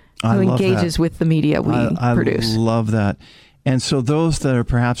everyone who engages with the media we produce. I love that. And so those that are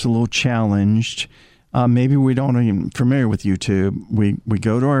perhaps a little challenged, maybe we don't even familiar with YouTube, we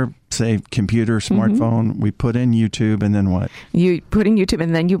go to our, say, computer, smartphone, we put in YouTube, and then what? You put in YouTube,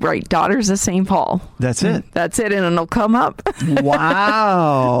 and then you write Daughters of St. Paul. That's it? That's it, and it'll come up.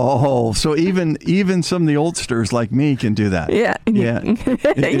 Wow. So even some of the oldsters like me can do that. Yeah.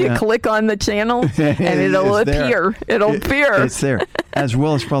 You click on the channel, and it'll appear. It'll appear. It's there. As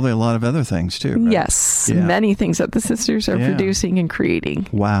well as probably a lot of other things, too. Right? Yes. Yeah. Many things that the sisters are producing and creating.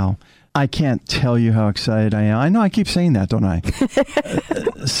 Wow. I can't tell you how excited I am. I know I keep saying that, don't I?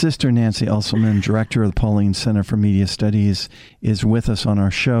 Sister Nancy Usselman, Director of the Pauline Center for Media Studies, is with us on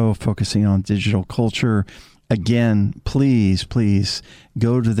our show, focusing on digital culture. Again, please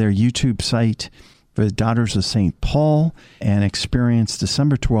go to their YouTube site for the Daughters of St. Paul and experience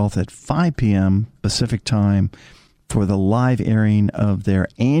December 12th at 5 p.m. Pacific time for the live airing of their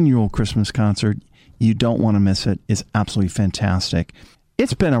annual Christmas concert. You don't want to miss it. It's absolutely fantastic.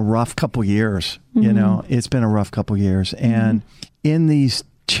 It's been a rough couple years, It's been a rough couple years. And in these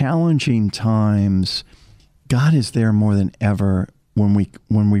challenging times, God is there more than ever when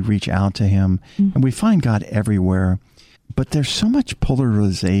we reach out to him. And we find God everywhere. But there's so much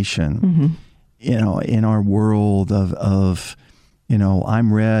polarization, in our world of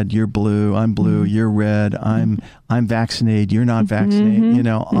I'm red, you're blue, I'm blue, you're red, I'm vaccinated, you're not vaccinated,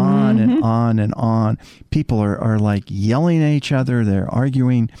 on and on and on. People are like yelling at each other, they're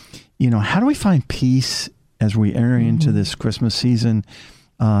arguing. How do we find peace as we enter into this Christmas season?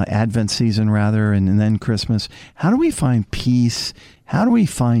 Advent season rather, and then Christmas. How do we find peace? How do we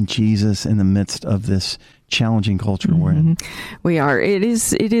find Jesus in the midst of this challenging culture we're in? We are. It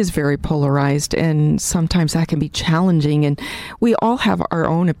is very polarized, and sometimes that can be challenging. And we all have our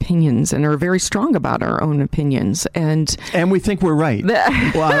own opinions and are very strong about our own opinions. And we think we're right.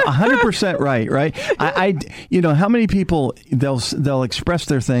 Well, 100% right? I how many people they'll express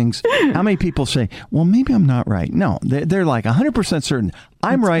their things. How many people say, well, maybe I'm not right? No, they're like 100% certain.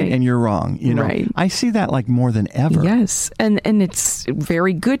 I'm right and you're wrong. Right. I see that like more than ever. Yes. And it's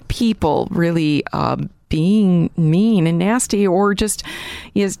very good people really being mean and nasty, or just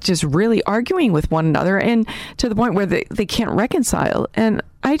really arguing with one another, and to the point where they can't reconcile. And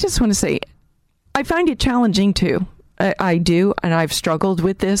I just want to say, I find it challenging too. I do, and I've struggled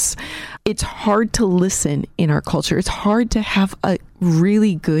with this. It's hard to listen in our culture. It's hard to have a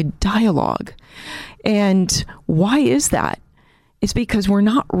really good dialogue. And why is that? It's because we're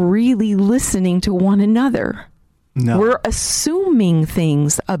not really listening to one another. No. We're assuming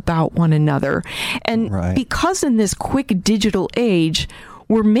things about one another. And because in this quick digital age,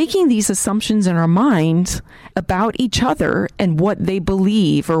 we're making these assumptions in our minds about each other and what they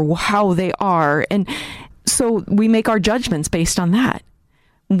believe or how they are. And so we make our judgments based on that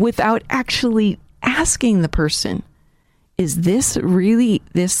without actually asking the person, is this really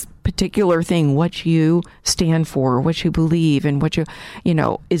this particular thing, what you stand for, what you believe, and what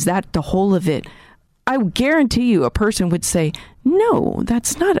is that the whole of it? I guarantee you a person would say, no,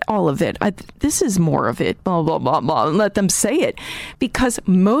 that's not all of it. This is more of it, blah, blah, blah, blah, and let them say it. Because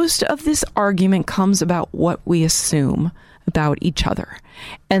most of this argument comes about what we assume about each other.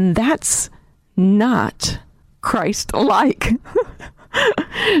 And that's not Christ-like.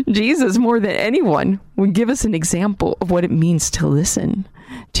 Jesus, more than anyone, would give us an example of what it means to listen,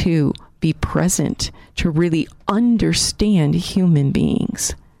 to be present, to really understand human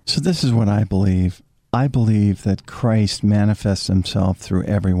beings. So this is what I believe. I believe that Christ manifests himself through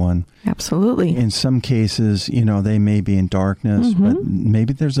everyone. Absolutely. In some cases, they may be in darkness, but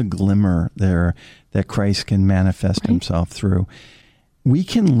maybe there's a glimmer there that Christ can manifest himself through. We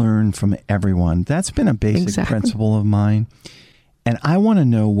can learn from everyone. That's been a basic principle of mine. And I want to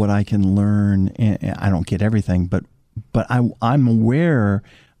know what I can learn. And I don't get everything, but I'm aware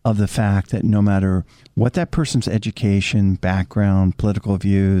of the fact that no matter what that person's education, background, political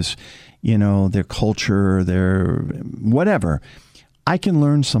views, their culture, their whatever, I can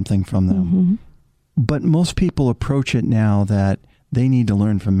learn something from them. But most people approach it now that they need to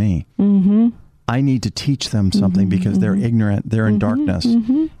learn from me. I need to teach them something because they're ignorant, they're in darkness.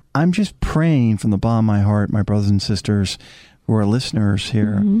 I'm just praying from the bottom of my heart, my brothers and sisters who are listeners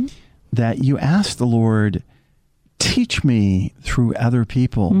here, that you ask the Lord, teach me through other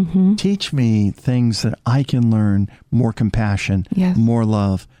people. Teach me things that I can learn, more compassion, more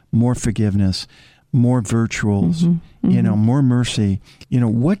love, more forgiveness, more virtues, more mercy.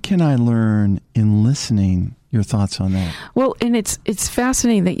 What can I learn in listening? Your thoughts on that? Well, and it's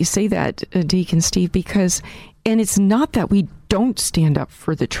fascinating that you say that, Deacon Steve, because it's not that we don't stand up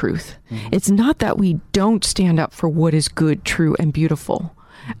for the truth. It's not that we don't stand up for what is good, true, and beautiful.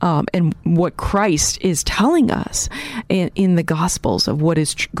 And what Christ is telling us in the Gospels of what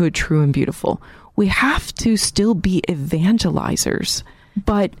is good, true, and beautiful. We have to still be evangelizers,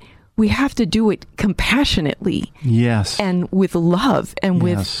 but we have to do it compassionately. Yes. And with love and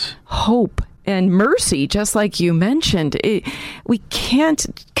with hope and mercy, just like you mentioned. We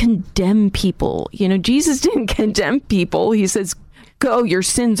can't condemn people. Jesus didn't condemn people. He says, go, your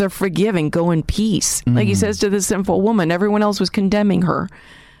sins are forgiven. Go in peace. Like he says to the sinful woman, everyone else was condemning her,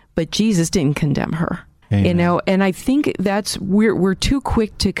 but Jesus didn't condemn her. Amen. And I think that's we're too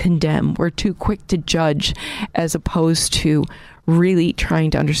quick to condemn. We're too quick to judge, as opposed to really trying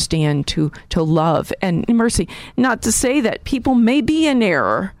to understand, to love and mercy. Not to say that people may be in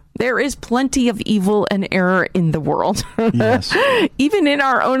error. There is plenty of evil and error in the world. Yes. Even in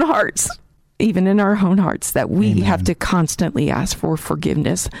our own hearts. Even in our own hearts, that we have to constantly ask for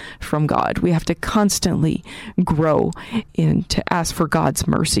forgiveness from God. We have to constantly grow in to ask for God's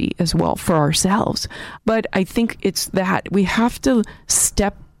mercy as well for ourselves. But I think it's that we have to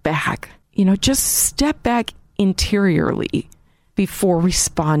step back, just step back interiorly before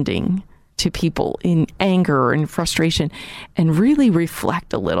responding to people in anger and frustration, and really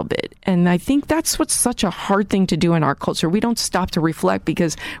reflect a little bit. And I think that's what's such a hard thing to do in our culture. We don't stop to reflect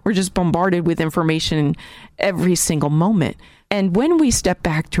because we're just bombarded with information every single moment. And when we step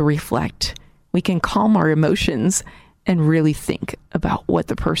back to reflect, we can calm our emotions and really think about what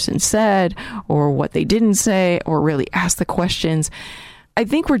the person said or what they didn't say, or really ask the questions. I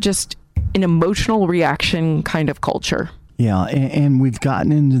think we're just an emotional reaction kind of culture. Yeah, and we've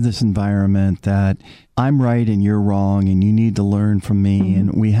gotten into this environment that I'm right and you're wrong, and you need to learn from me,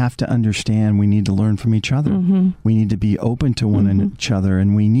 and we have to understand we need to learn from each other. We need to be open to one each other,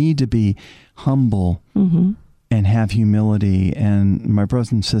 and we need to be humble and have humility. And my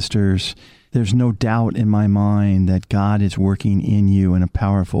brothers and sisters, there's no doubt in my mind that God is working in you in a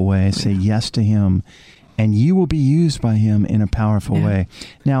powerful way. Say yes to him, and you will be used by him in a powerful way.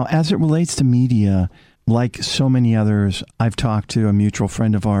 Now, as it relates to media, like so many others, I've talked to a mutual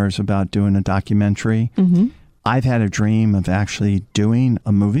friend of ours about doing a documentary. I've had a dream of actually doing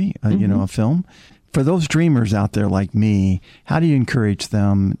a movie, a film. For those dreamers out there like me, how do you encourage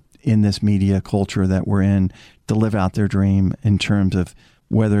them in this media culture that we're in to live out their dream in terms of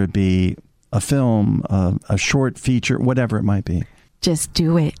whether it be a film, a short feature, whatever it might be? Just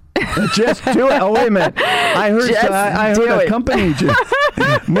do it. Just do it. Oh, wait a minute. I heard a company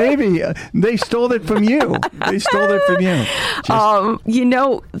maybe they stole it from you. They stole it from you.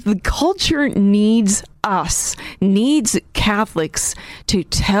 The culture needs us, needs Catholics to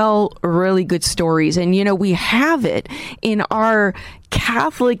tell really good stories. And, we have it in our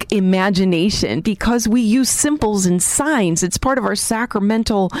Catholic imagination because we use symbols and signs. It's part of our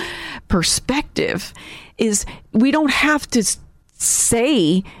sacramental perspective. Is we don't have to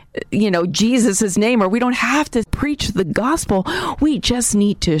say, Jesus' name, or we don't have to preach the gospel. We just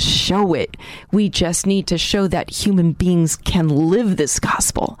need to show it. We just need to show that human beings can live this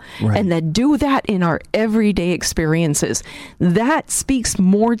gospel and that do that in our everyday experiences. That speaks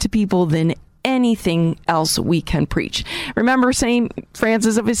more to people than anything else we can preach. Remember, St.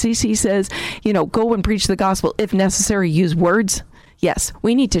 Francis of Assisi says, go and preach the gospel. If necessary, use words. Yes,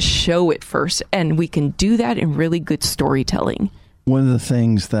 we need to show it first, and we can do that in really good storytelling. One of the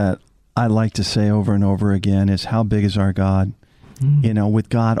things that I like to say over and over again is, how big is our God? With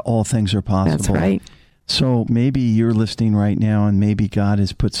God, all things are possible. That's right. So maybe you're listening right now, and maybe God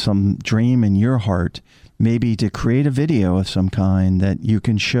has put some dream in your heart, maybe to create a video of some kind that you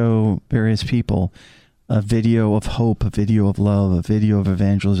can show various people, a video of hope, a video of love, a video of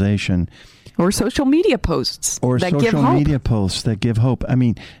evangelization. Or social media posts that give hope. I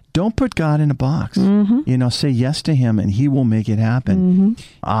mean, don't put God in a box. Say yes to him and he will make it happen.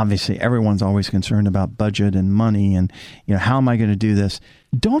 Obviously, everyone's always concerned about budget and money and, how am I going to do this?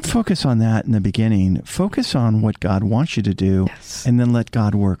 Don't focus on that in the beginning. Focus on what God wants you to do and then let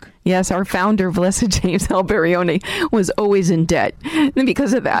God work. Yes, our founder, Blessed James Alberione, was always in debt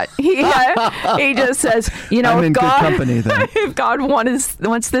because of that. He just says, I'm in good company, then. If God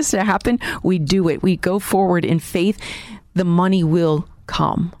wants this to happen, we do it. We go forward in faith. The money will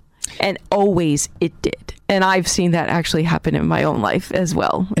come. And always it did. And I've seen that actually happen in my own life as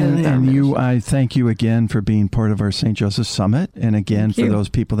well. And I thank you again for being part of our St. Joseph Summit. And again, for those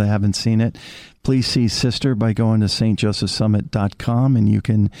people that haven't seen it, please see Sister by going to stjosephsummit.com, and you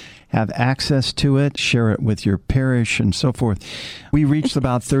can have access to it, share it with your parish and so forth. We reached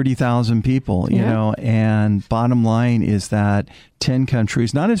about 30,000 people, and bottom line is that 10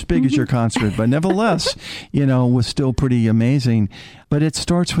 countries, not as big as your concert, but nevertheless, was still pretty amazing. But it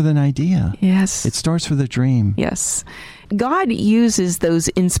starts with an idea. Yes. It starts with a dream. Yes. God uses those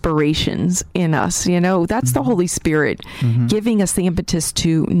inspirations in us. That's the Holy Spirit giving us the impetus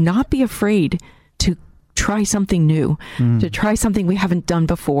to not be afraid to try something new, to try something we haven't done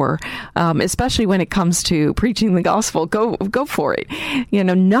before, especially when it comes to preaching the gospel. Go for it.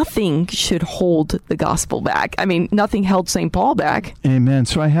 Nothing should hold the gospel back. I mean, nothing held St. Paul back. Amen.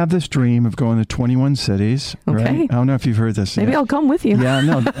 So I have this dream of going to 21 cities. Okay. Right? I don't know if you've heard this. Maybe I'll come with you. Yeah,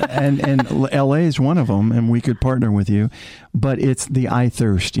 no. And LA is one of them, and we could partner with you. But it's the I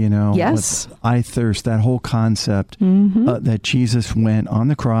thirst, Yes. I thirst, that whole concept that Jesus went on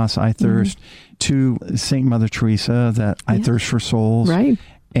the cross, I thirst, to St. Mother Teresa, that I thirst for souls. Right.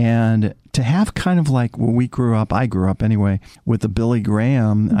 And to have kind of like where I grew up anyway, with the Billy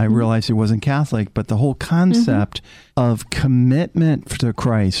Graham, I realized he wasn't Catholic, but the whole concept of commitment to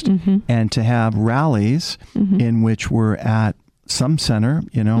Christ and to have rallies in which we're at some center,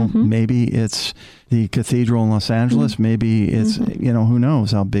 maybe it's the cathedral in Los Angeles, maybe it's, who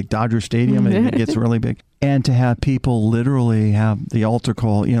knows how big, Dodger Stadium, it gets really big. And to have people literally have the altar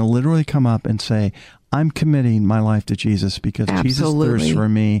call, literally come up and say, I'm committing my life to Jesus because Jesus thirsts for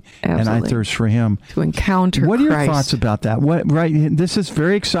me and I thirst for him. To encounter What are your Christ. thoughts about that? This is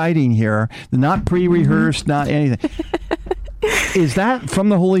very exciting here. Not pre-rehearsed, not anything. Is that from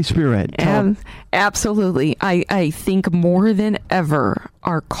the Holy Spirit? Absolutely. I think more than ever,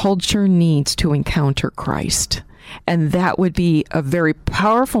 our culture needs to encounter Christ. And that would be a very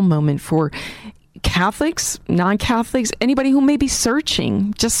powerful moment for Catholics, non-Catholics, anybody who may be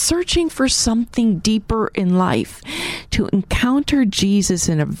searching for something deeper in life, to encounter Jesus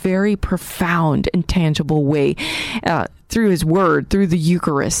in a very profound and tangible way, through his word, through the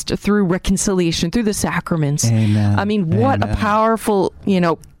Eucharist, through reconciliation, through the sacraments. Amen. I mean, what a powerful,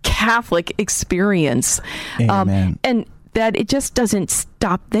 Catholic experience. Amen. And that it just doesn't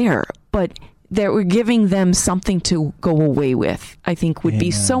stop there, but that we're giving them something to go away with, I think would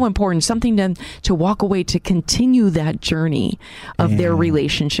be so important, something to walk away to continue that journey of their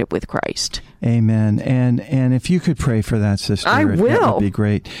relationship with Christ. Amen. And if you could pray for that, sister, I will. That would be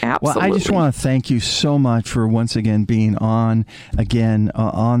great. Absolutely. Well, I just want to thank you so much for once again being on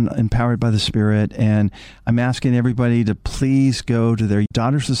Empowered by the Spirit. And I'm asking everybody to please go to their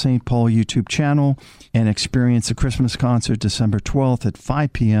Daughters of St. Paul YouTube channel and experience the Christmas concert December 12th at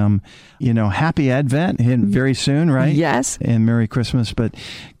 5 p.m. Happy Advent very soon, right? Yes. And Merry Christmas. But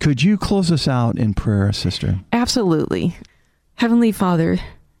could you close us out in prayer, sister? Absolutely. Heavenly Father,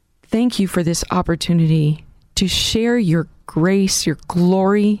 thank you for this opportunity to share your grace, your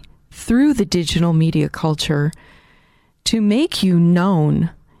glory through the digital media culture, to make you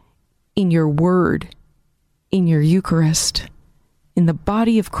known in your word, in your Eucharist, in the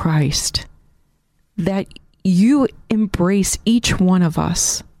body of Christ, that you embrace each one of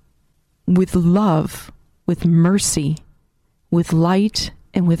us with love, with mercy, with light,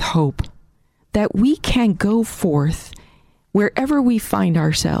 and with hope, that we can go forth wherever we find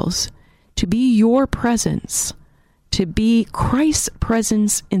ourselves to be your presence, to be Christ's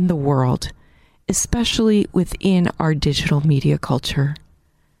presence in the world, especially within our digital media culture.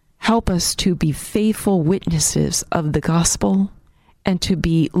 Help us to be faithful witnesses of the gospel and to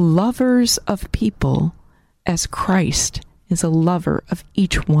be lovers of people as Christ is a lover of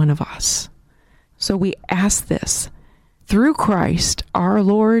each one of us. So we ask this through Christ our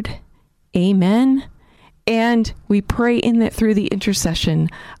Lord. Amen. And we pray in that through the intercession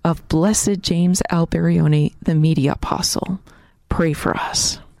of Blessed James Alberione, the media apostle. Pray for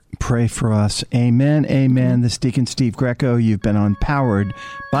us. Pray for us. Amen. Amen. This is Deacon Steve Greco. You've been empowered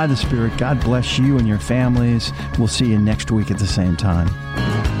by the Spirit. God bless you and your families. We'll see you next week at the same time.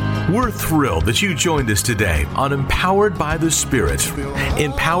 We're thrilled that you joined us today on Empowered by the Spirit.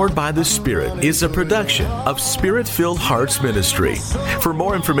 Empowered by the Spirit is a production of Spirit-Filled Hearts Ministry. For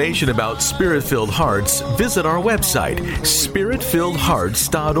more information about Spirit-Filled Hearts, visit our website,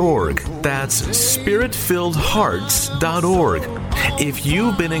 spiritfilledhearts.org. That's spiritfilledhearts.org. If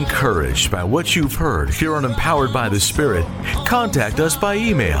you've been encouraged by what you've heard here on Empowered by the Spirit, contact us by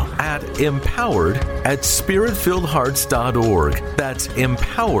email at empowered@spiritfilledhearts.org. That's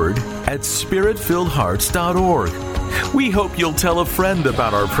empowered@spiritfilledhearts.org. We hope you'll tell a friend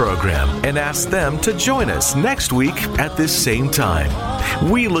about our program and ask them to join us next week at this same time.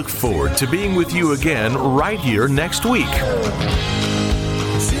 We look forward to being with you again right here next week.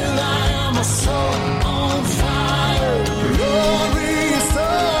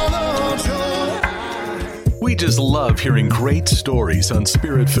 We just love hearing great stories on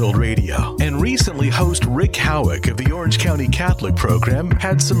Spirit-Filled Radio. And recently, host Rick Howick of the Orange County Catholic program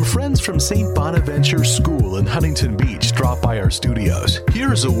had some friends from St. Bonaventure School in Huntington Beach drop by our studios.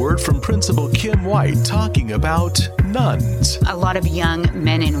 Here's a word from Principal Kim White talking about nuns. A lot of young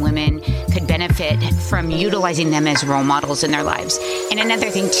men and women could benefit from utilizing them as role models in their lives. And another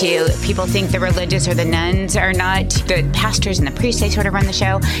thing, too, people think the religious or the nuns are not. The pastors and the priests, they sort of run the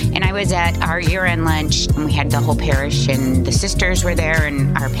show. And I was at our year-end lunch, and we had the whole parish, and the sisters were there,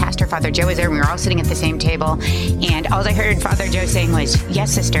 and our pastor, Father Joe, was there, and we were all sitting at the same table. And all I heard Father Joe saying was,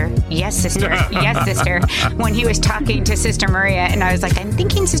 "Yes, sister. Yes, sister. Yes, sister," when he was talking to Sister Maria. And I was like, I'm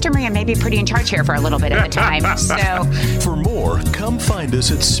thinking Sister Maria may be pretty in charge here for a little bit at the time. So, for more, come find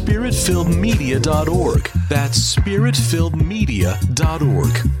us at spiritfilledmedia.org. That's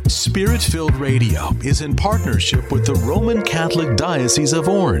spiritfilledmedia.org. Spirit-Filled Radio is in partnership with the Roman Catholic Diocese of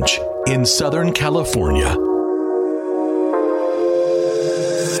Orange in Southern California.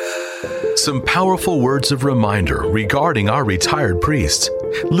 Some powerful words of reminder regarding our retired priests.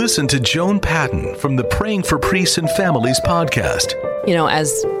 Listen to Joan Patton from the Praying for Priests and Families podcast.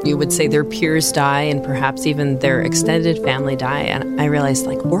 As you would say, their peers die and perhaps even their extended family die. And I realized,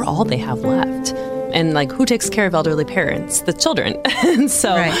 we're all they have left. And who takes care of elderly parents? The children. And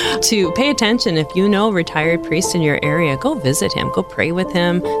so to pay attention, if you know a retired priest in your area, go visit him, go pray with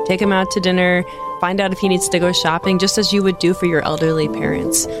him, take him out to dinner, find out if he needs to go shopping, just as you would do for your elderly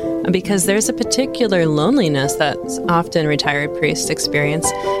parents. Because there's a particular loneliness that often retired priests experience.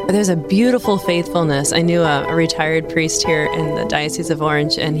 There's a beautiful faithfulness. I knew a retired priest here in the Diocese of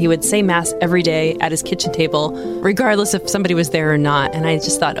Orange, and he would say Mass every day at his kitchen table, regardless if somebody was there or not. And I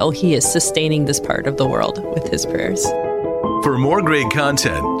just thought, oh, he is sustaining this part of the world with his prayers. For more great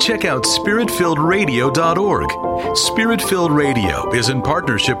content, check out spiritfilledradio.org. Spirit-Filled Radio is in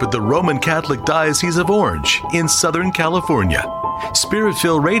partnership with the Roman Catholic Diocese of Orange in Southern California.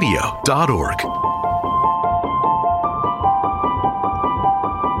 spiritfilledradio.org.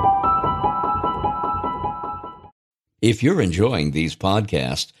 If you're enjoying these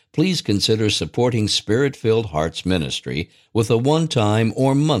podcasts, please consider supporting Spirit-Filled Hearts Ministry with a one-time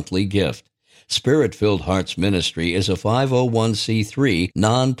or monthly gift. Spirit-Filled Hearts Ministry is a 501c3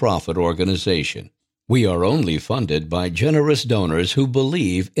 nonprofit organization. We are only funded by generous donors who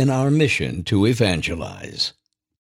believe in our mission to evangelize.